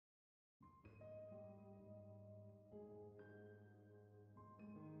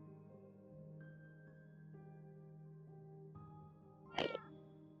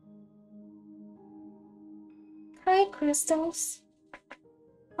Crystals.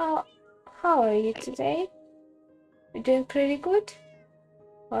 How, how are you today? You doing pretty good?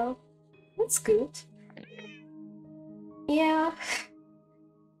 Well, that's good. Yeah,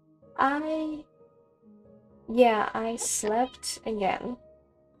 I... Yeah, I slept again.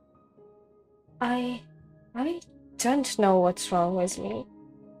 I don't know what's wrong with me.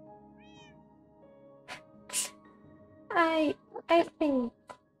 I think...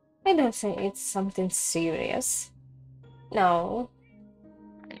 I don't think it's something serious. No.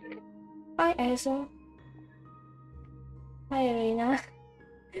 Hi, Ezra. Hi, Irina.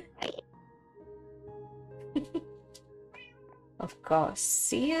 Of course,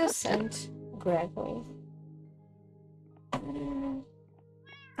 Sirius and Gregory.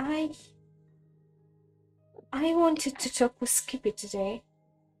 I wanted to talk with Skippy today.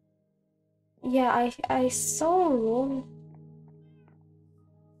 Yeah, I saw a room.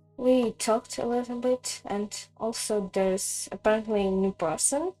 We talked a little bit, and also there's apparently a new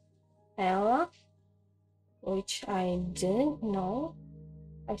person, Ella, which I didn't know.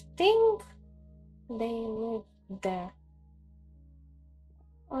 I think they live there.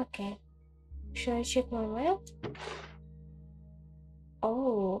 Okay. Should I check my mail?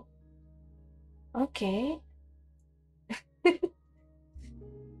 Oh. Okay.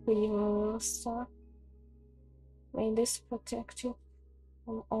 Your star. May this protect you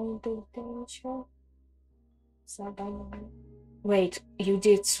from all the danger. Wait, you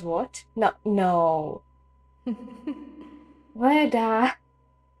did what? No. Verda.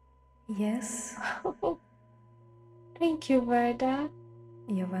 Yes. Thank you, Verda.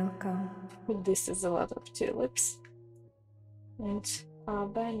 You're welcome. This is a lot of tulips. And our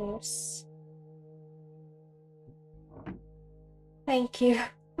banners. Thank you.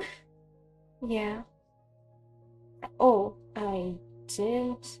 Yeah. Oh, I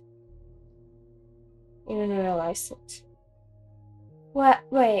didn't even realize it. What?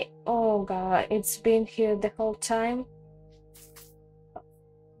 Wait. Oh god, it's been here the whole time.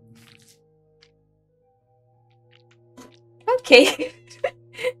 Okay.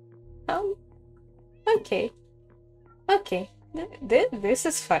 Okay. Okay. This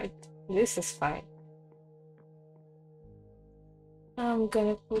is fine. This is fine. I'm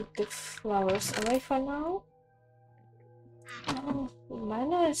gonna put the flowers away for now. Oh,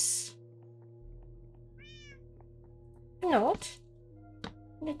 manners. Not.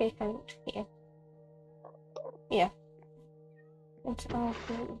 Maybe I can here. Yeah. And I'll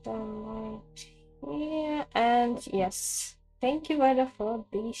put them right here. And yes. Thank you, Veda, for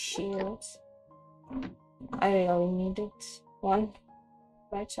the shields. I really needed one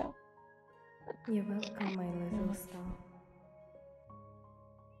better. You're welcome, my little star.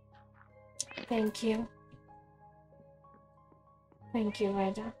 Thank you. Thank you,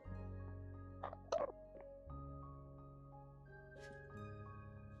 Veda.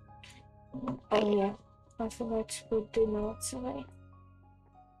 Oh yeah, I forgot to put the notes away.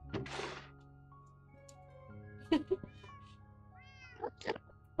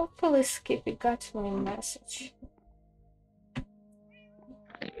 Hopefully Skippy got my message.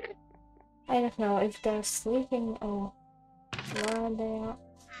 I don't know if they're sleeping or where they are.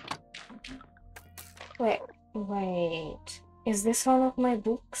 Wait. Is this one of my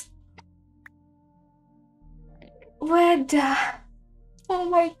books? Veda! Oh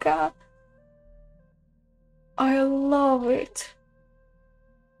my god. I love it.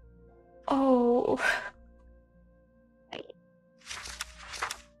 Oh.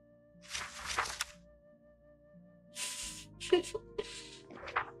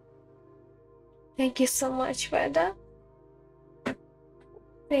 Thank you so much, Veda.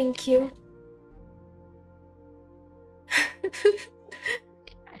 Thank you.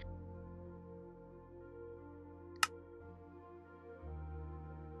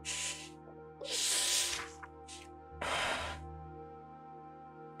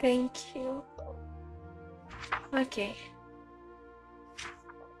 Thank you. Okay.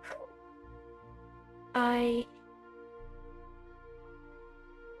 I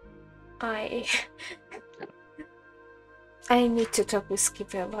need to talk with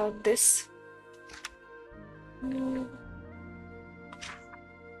Skippy about this.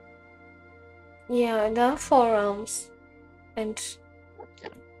 Yeah, there are forums, and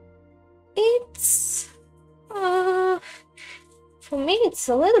it's for me it's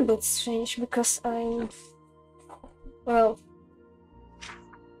a little bit strange because I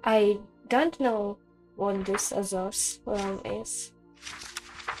don't know what this Azor's realm is.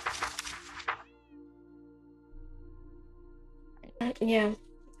 Yeah,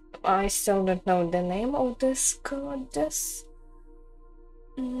 I still don't know the name of this goddess.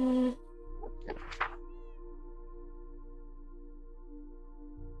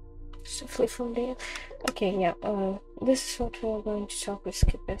 flee from there. Okay, yeah. This is what we're going to talk with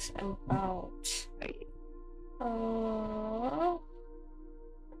Skippers about.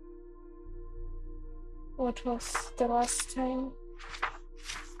 What was the last time?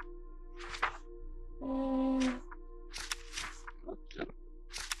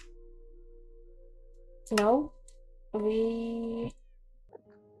 No, we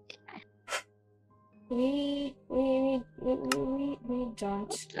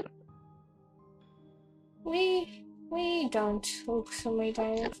don't. We don't look so my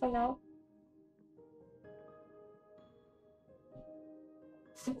diary for now.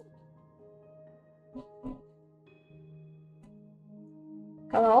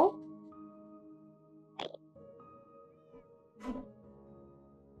 Hello?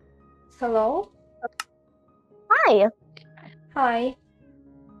 Hello? Hi. Hi.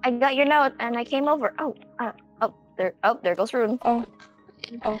 I got your note and I came over. There goes Rune. Oh.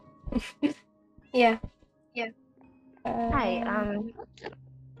 Yeah. Yeah. Hi.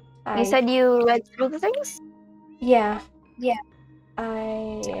 You said you read through the things? Yeah.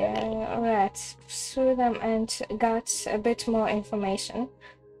 I read through them and got a bit more information.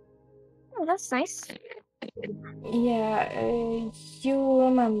 Oh, that's nice. Yeah, you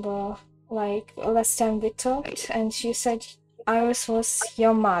remember, like, last time we talked and you said Iris was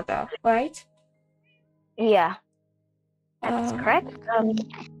your mother, right? Yeah. That's correct.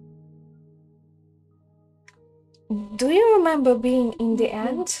 Do you remember being in the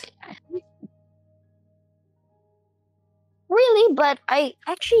end? Really? But I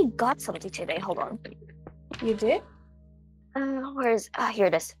actually got something today. Hold on. You did? Here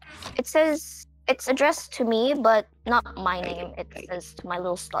it is. It says it's addressed to me, but not my name. It says to my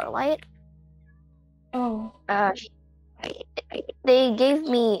little starlight. Oh. They gave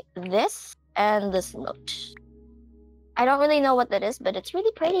me this and this note. I don't really know what that is, but it's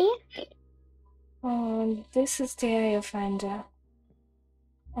really pretty. Oh, this is the Eye of Ender.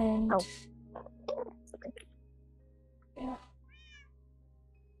 And yeah.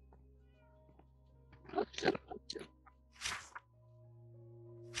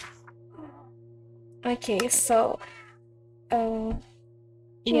 Okay, so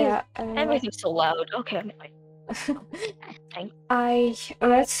yeah. Everything's so loud. Okay. I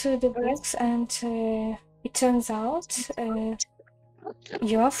read through the books and it turns out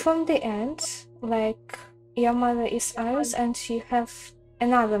you're from the end, like your mother is Iris and you have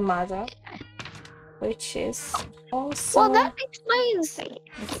another mother, which is also... Well, that explains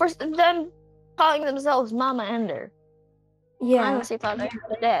for them calling themselves Mama Ender. Yeah. I honestly thought they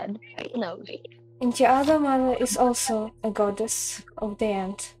had a dad. No. And your other mother is also a goddess of the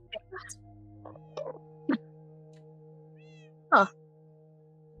end. Huh.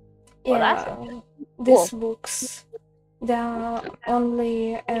 Yeah, these books, there are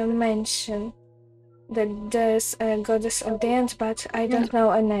only a mention that there's a goddess of the end, but I don't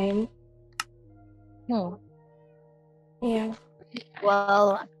know a name. Yeah.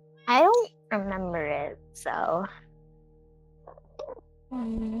 Well, I don't remember it, so...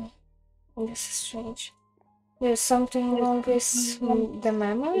 This is strange. There's something wrong with the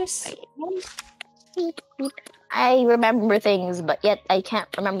memories? I remember things, but yet I can't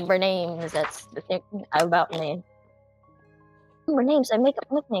remember names. That's the thing about me. Remember names, I make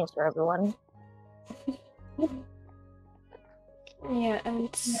up nicknames for everyone. Yeah,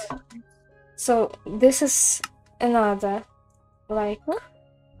 and so this is another, like,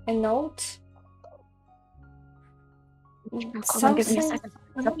 a note. Hold on, give me a second.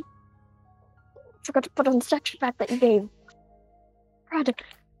 Forgot to put on the texture pack that you gave. God,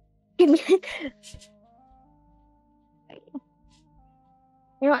 give me.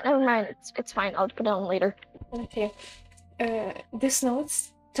 You know what? Never mind. It's fine. I'll put it on later. Okay. This note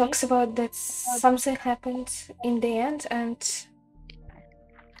talks about that something happened in the end and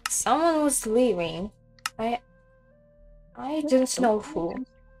someone was leaving. I don't know who.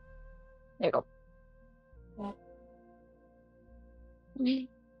 There you go.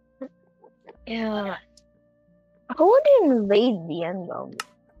 Yeah. Who would invade the end though?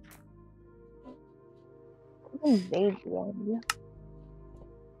 Who would invade the end?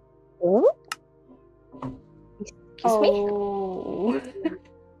 Oh? Excuse me?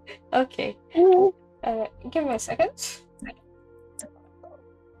 Okay. Give me a second.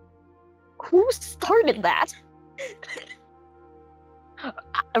 Who started that?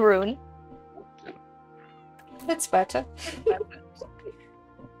 Arun. That's better.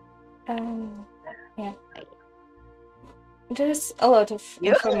 Yeah. There's a lot of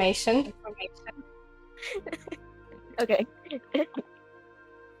information. Okay.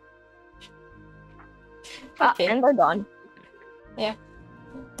 Okay. And they're gone. Yeah.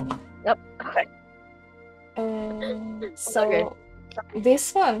 Yep. Okay. So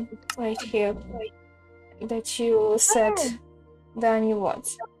this one right here that you said the new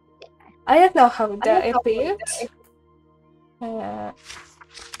words. I don't know how that appeared.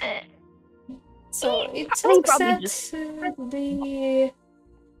 So it They talks probably that just the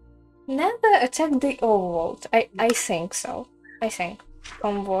Nether attacked the overworld. I think so. I think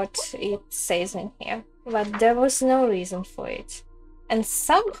from what it says in here, but there was no reason for it, and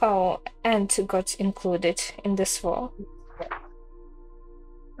somehow Ant got included in this war.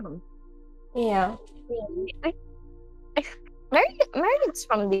 Yeah. Meredith's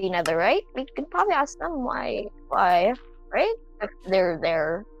from the Nether, right? We could probably ask them why, right? If they're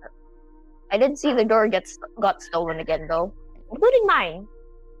there. I did see the door got stolen again, though, including mine.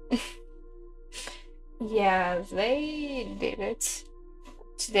 Yeah, they did it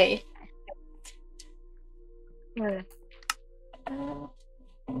today.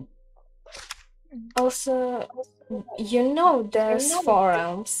 Also, you know, there's four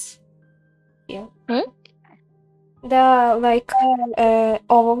realms. Yeah. They're like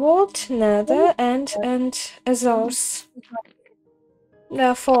Overworld, Nether, and Azores. There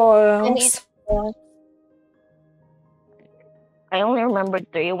are four realms. I only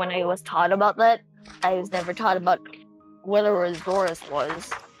remembered 3 when I was taught about that. I was never taught about whether Azores was.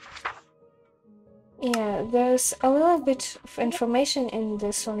 Yeah, there's a little bit of information in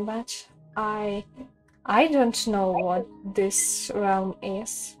this one, but I don't know what this realm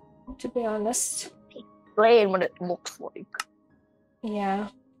is, to be honest. Explain what it looks like. Yeah.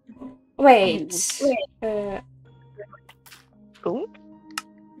 Wait. Who?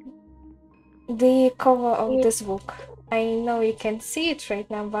 The cover of this book. I know you can see it right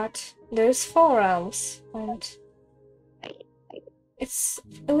now, but there's four realms, and it's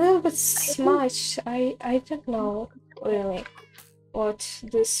a little bit smudged. I don't know really what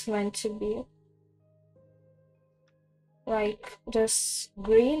this meant to be. Like just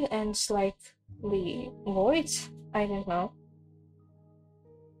green and slightly void. I don't know.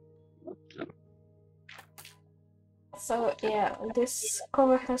 So yeah, this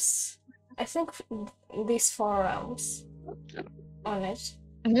cover has, I think, these four realms on it.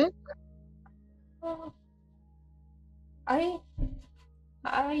 I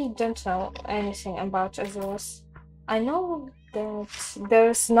don't know anything about Azores. I know that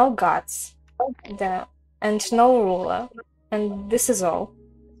there's no gods there and no ruler, and this is all.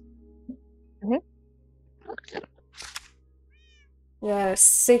 There are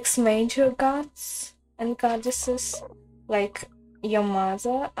 6 major gods and goddesses, like your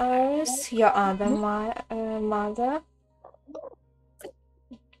mother, Iris, your other mother,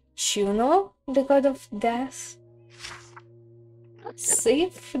 Juno, the god of death,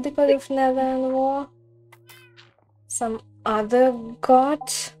 Sif, the god of nether and war, some other god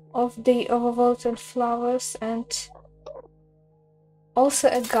of the overworld and flowers, and also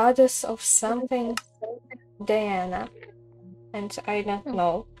a goddess of something, Diana. And I don't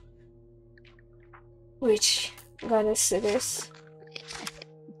know which goddess it is.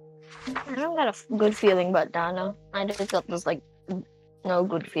 I don't got a good feeling about Dana. I just felt there's like no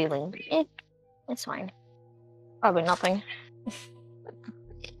good feeling. It's fine. Probably nothing.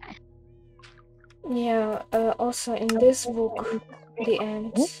 Yeah, also in this book, The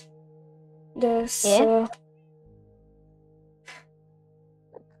End, there's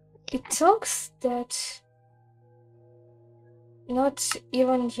it talks that not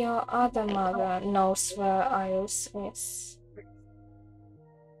even your other mother knows where Iris is.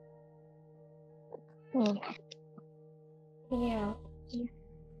 Yeah.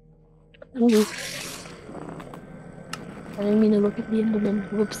 I didn't mean to look at the end of them.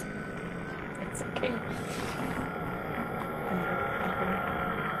 Whoops. It's okay.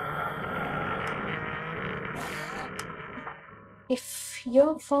 If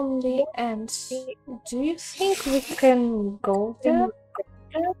you're from the End, do you think we can go there?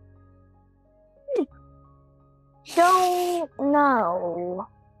 Don't know.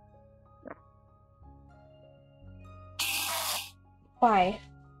 Why?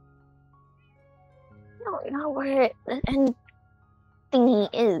 I don't know where the end thingy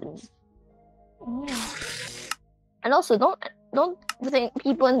is. And also, don't think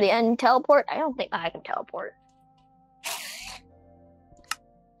people in the end teleport. I don't think I can teleport.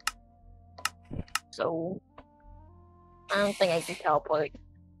 So I don't think I can teleport.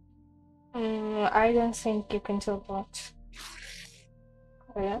 I don't think you can teleport.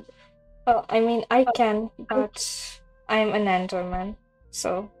 Oh, yeah? Oh, I mean, I can, but I'm an Enderman,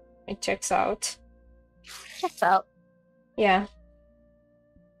 so it checks out. Checks out. Yeah.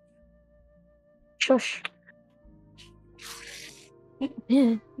 Shush.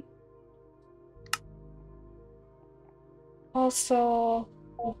 Also,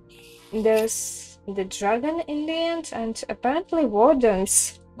 there's the dragon in the end, and apparently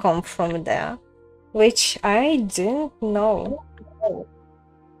wardens come from there, which I didn't know. Oh,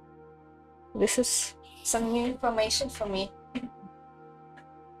 This is some new information for me.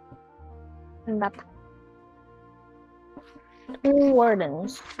 map. Two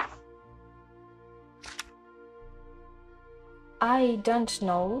wardens. I don't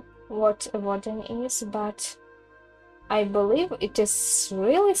know what a warden is, but I believe it is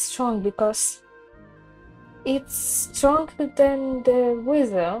really strong because it's stronger than the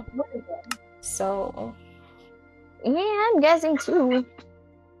wither. So Yeah, I'm guessing too.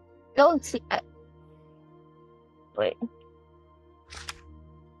 Don't see. Wait.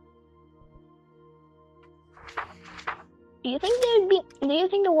 Do you think they'd be? Do you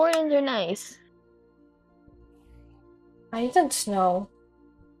think the wardens are nice? I don't know.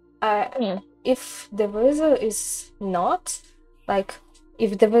 Hmm. If the wither is not, like,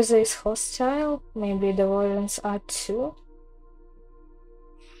 if the wither is hostile, maybe the wardens are too.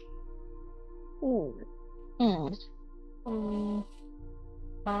 Ooh. Hmm.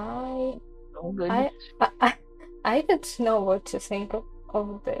 I Oh, good. I don't know what to think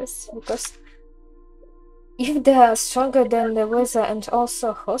of this because if they are stronger than the wizard and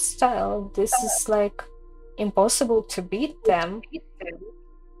also hostile, this is like impossible to beat them.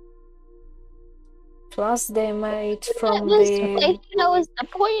 Plus, they made from the. That was the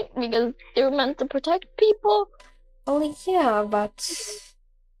point because they were meant to protect people. Oh yeah, but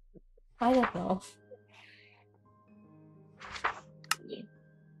I don't know.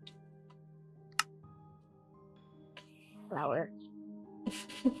 Flower.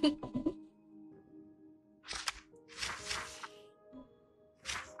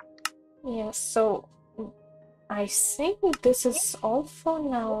 Yeah, so I think this is all for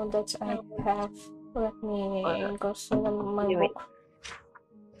now that I have. Let me go through my Wait, wait. book.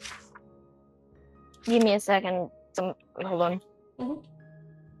 Give me a second. Hold on. Mhm.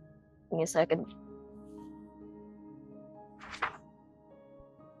 Give me a second.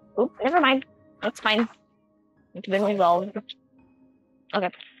 Oop, never mind. That's fine. It's been resolved. Okay.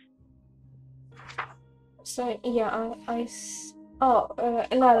 So yeah,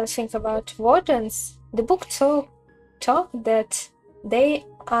 another thing about wardens. The book talk that they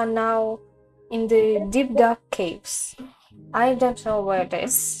are now in the deep dark caves. I don't know where it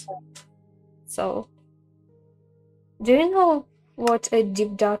is. So, do you know what a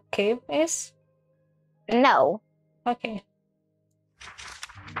deep dark cave is? No. Okay.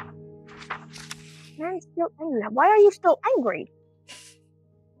 I'm still angry. Why are you still angry?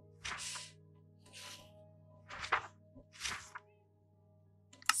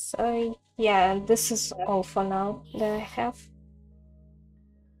 So yeah, this is all for now that I have.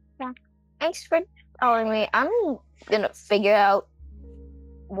 Thanks for telling me. I'm gonna figure out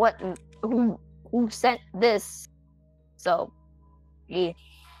who sent this. So, yeah.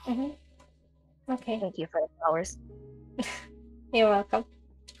 Okay. Thank you for the flowers. You're welcome.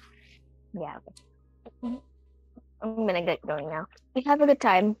 Yeah. Mhm. I'm gonna get going now. Have a good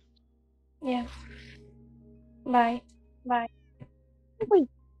time. Yeah. Bye. Bye. Wait.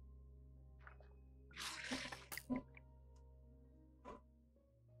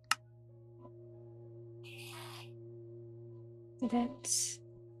 That's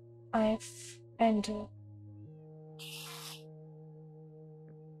I've ended.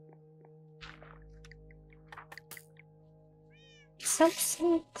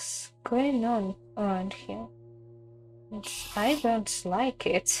 Something's going on around here. And I don't like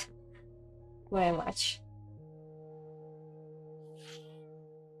it very much.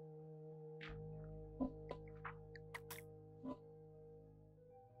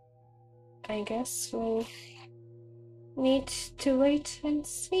 I guess we'll need to wait and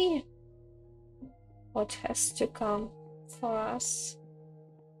see what has to come for us.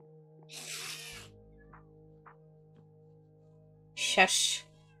 Shush.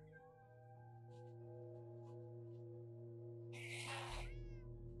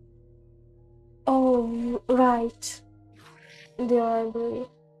 Oh, right. The library.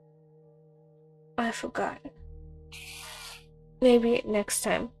 I forgot. Maybe next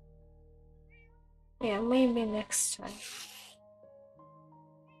time. Yeah, maybe next time.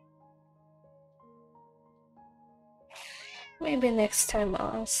 Maybe next time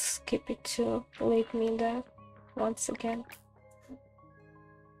I'll ask Skippy to lead me there once again.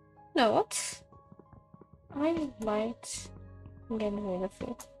 No, what? I might get rid of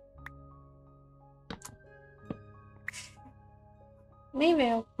it. Maybe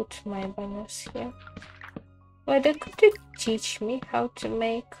I'll put my banners here. Whether could you teach me how to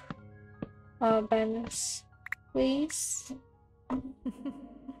make banners? Please.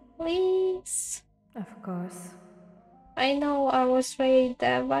 Please. Of course. I know I was raised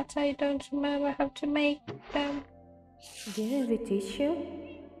there, but I don't remember how to make them. Didn't we teach you?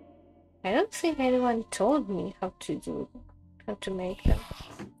 I don't think anyone told me how to make them.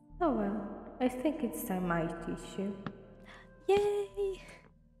 Oh well, I think it's time I teach you. Yay!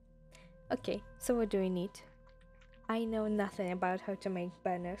 Okay, so what do we need? I know nothing about how to make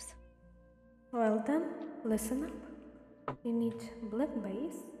banners. Well then, listen up. You need black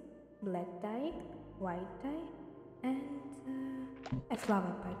base, black dye, white dye, and a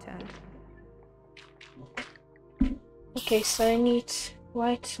flower pattern. Okay, so I need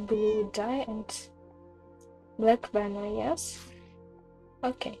white, blue dye and black banner, yes?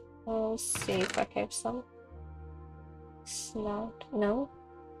 Okay, I'll see if I have some. Snout. No.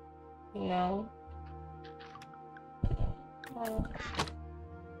 No.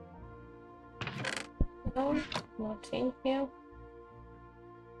 No, not in here.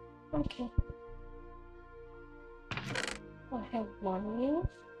 Okay. I have one new.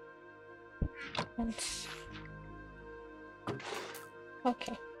 And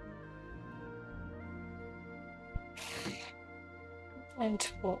okay.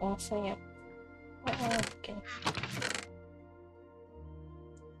 And blue also, yeah. Okay.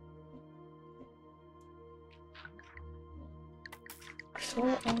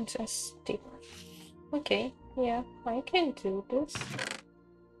 So and a stick. Okay, yeah, I can do this.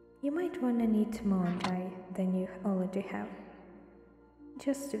 You might wanna need more dye than you already have.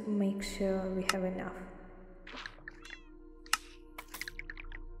 Just to make sure we have enough.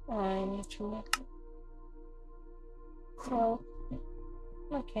 I need to make. Well,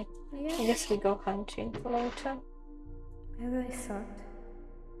 okay. Yeah, I guess we go hunting later. as I thought.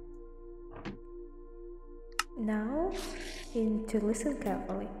 Now, you need to listen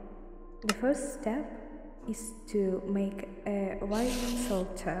carefully. The first step is to make a white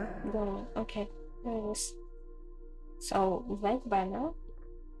salter. Go. Okay, there it is. So black banner,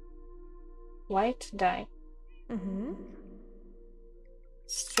 white dye,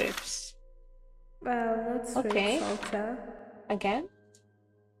 strips. Well, not straight Okay. salter. Again.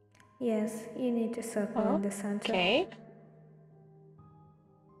 Yes, you need a circle in the center. Okay.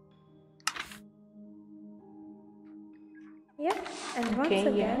 Yeah, and Okay, once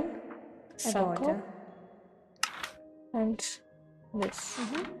again, a circle. border. And this.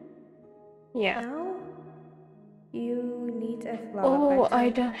 Yeah. Now, you need a flower Oh, pattern. I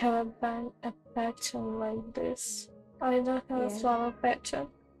don't have a pattern like this. I don't have a flower pattern.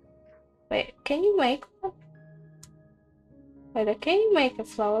 Wait, can you make one? Wait, can you make a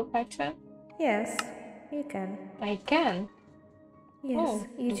flower pattern? Yes, you can. I can. Yes,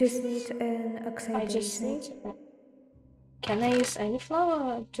 you just need an oxide I just daisy. need. Can I use any flower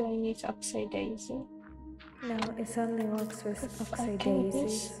or do I need oxide daisy? No, it only works with If oxide I can daisies.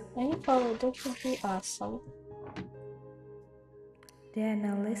 use any flower, that would be awesome.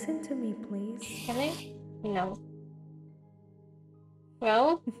 Diana, listen to me, please. Can I? No.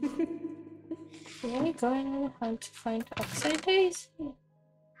 Well, let me go and hunt to find oxide daisy.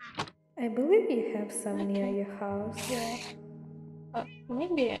 I believe you have some near your house. Yeah.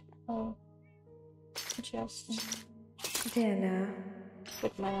 Maybe just Diana.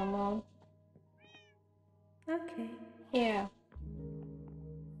 put my arm on. Okay. Yeah.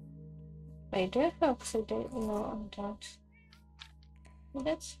 Wait, do I have oxide daisy? No, I don't.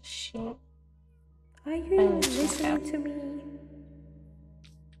 That's a shame. Are you listening to me?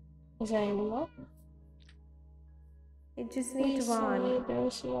 Is there any more? You just need one.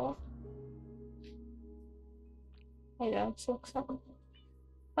 There's more. I don't think so.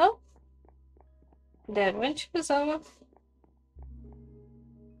 Oh, the adventure is over.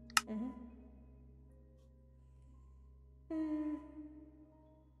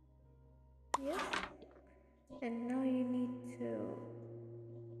 Yes. And now you need to.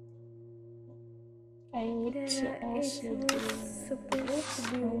 I need to also it was supposed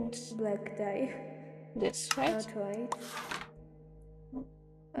to be black dye. This, right? Not white.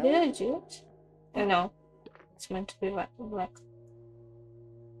 Did I do it? Oh, no. It's meant to be black.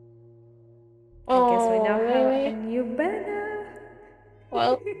 I guess we now have really? a new banner.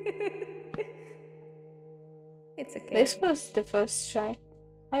 Well, it's okay. this was the first try.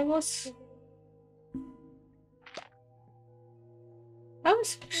 I was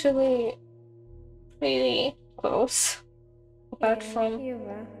actually pretty close. Apart from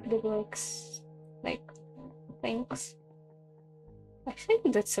the bricks, like things. I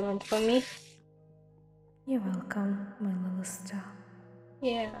think that's a win for me. You're welcome, my little star.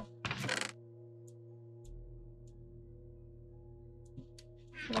 Yeah.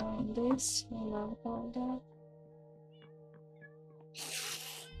 Now this, now that.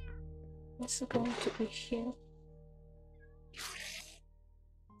 It's going to be here.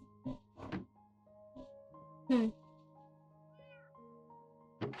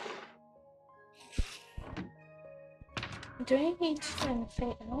 Do I need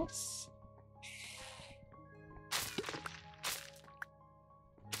anything else?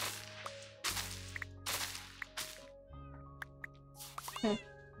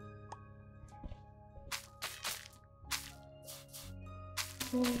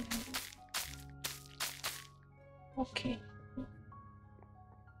 Okay.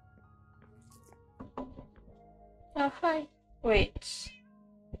 Oh, hi. Wait.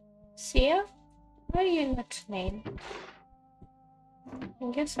 Sia? Why are you not named?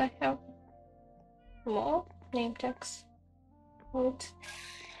 I guess I have more name tags. Wait.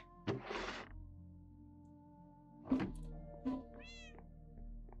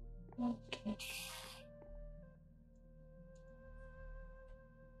 Okay.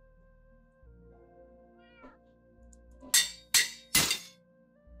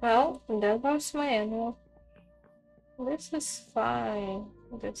 Well, that was my animal. This is fine.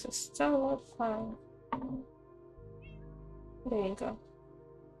 This is still fine. There you go.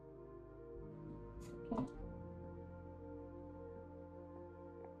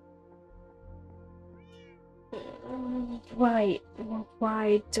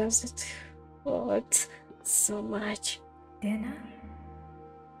 Why does it hurt so much? Dana?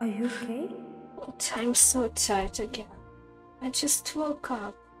 Are you okay? I'm so tired again. I just woke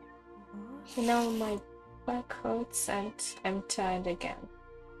up. What? Now my back hurts and I'm tired again.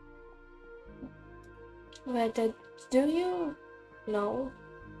 But do you know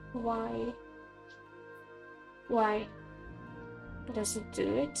why? Why does it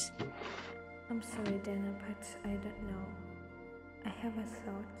do it? I'm sorry, Dana, but I don't know. I have a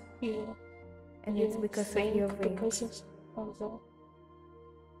thought. And it's because of your wings. Because of the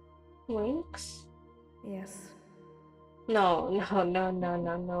wings? Yes. No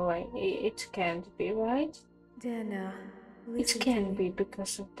way. It can't be, right? Dana, It can be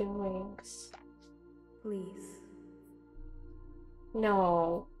because of the wings. Please.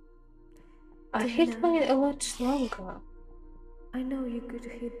 No. I hit mine a lot longer. I know you could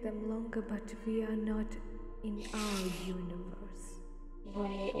hit them longer, but we are not in our universe.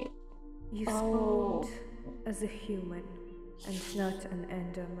 Wait. You spawned as a human and not an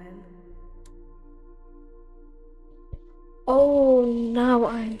Enderman. Oh, now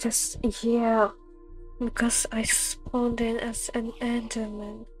I just, yeah, because I spawned in as an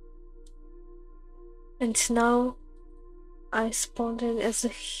Enderman. And now I spawned in as a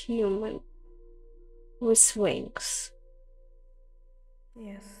human with wings.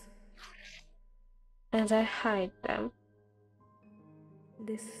 Yes. And I hide them.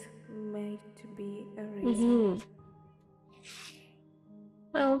 This might be a reason.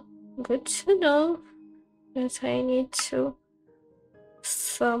 Well, good to know that I need to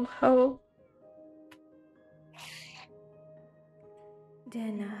somehow.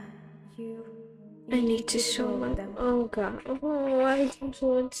 Dana, I need to show them. Oh god, I don't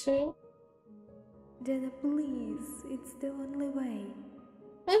want to. Dana, please, it's the only way.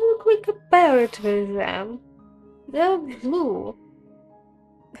 I look like a parrot with them. They're blue.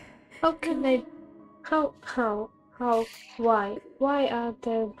 How can I? Why? Why are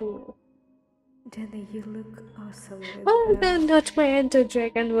they blue? Dana, you look awesome with Why are them. they not my Ender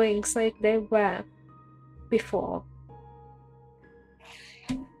Dragon wings like they were before?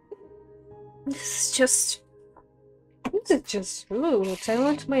 This is just rude. I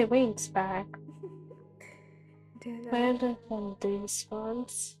want my wings back. Dana, I don't want these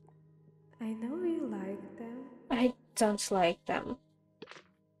ones. I know you like them. I don't like them.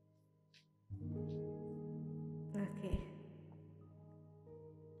 Okay.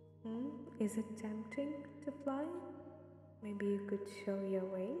 Is it tempting to fly? Maybe you could show your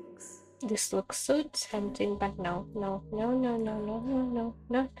wings? This looks so tempting, but no. Not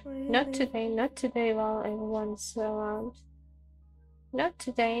Really? today while everyone's around. Not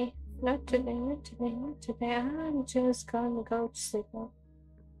today. I'm just gonna go to sleep now.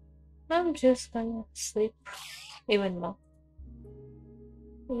 I'm just gonna sleep even more.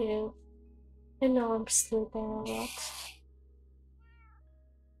 Yeah. I know I'm sleeping a lot.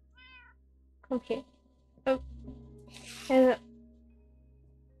 Come here. Oh. And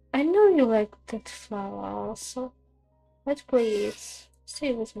I know you like that flower also. But please,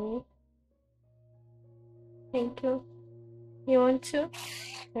 stay with me. Thank you. You want to?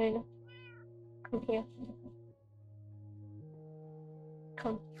 There you go. Come here.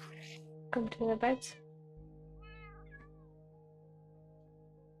 Come to the bed.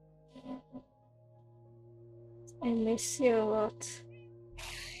 I miss you a lot.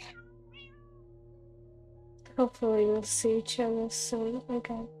 Hopefully we'll see each other soon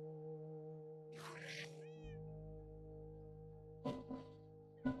again.